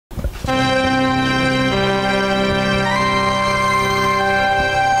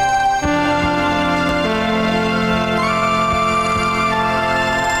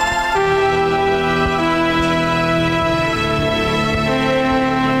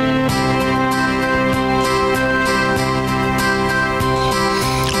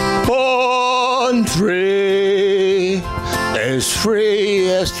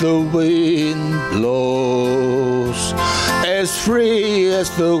the wind blows, as free as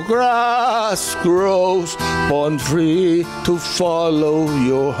the grass grows, born free to follow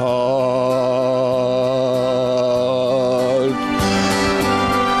your heart.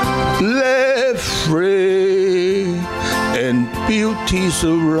 Live free and beauty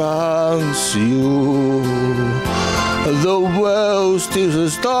surrounds you. The world still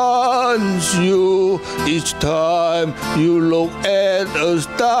astonishes you each time you look at a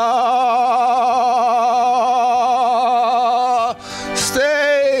star.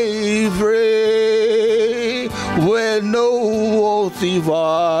 Stay free where no walls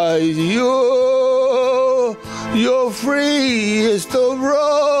divide you. You're free as the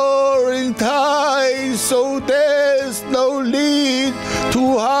roaring tide, so there's no need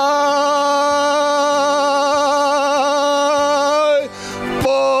to hide.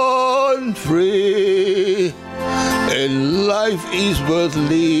 Born free, and life is worth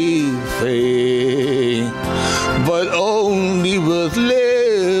living, but only worth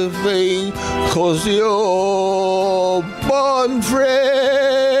living 'cause you're born free.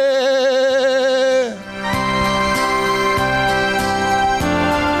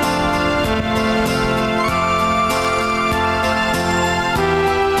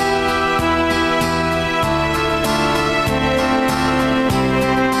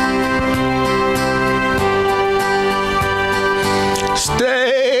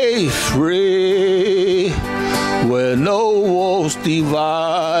 Stay free where no walls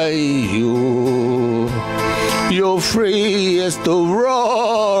divide you. You're free as the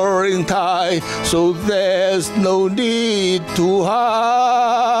roaring tide, so there's no need to hide.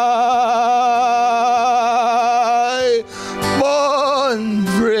 Born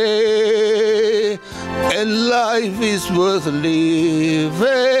free, and life is worth living,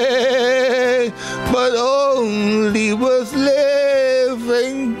 but only worth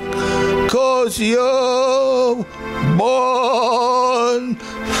living 'cause you're born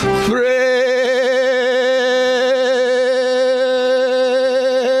free.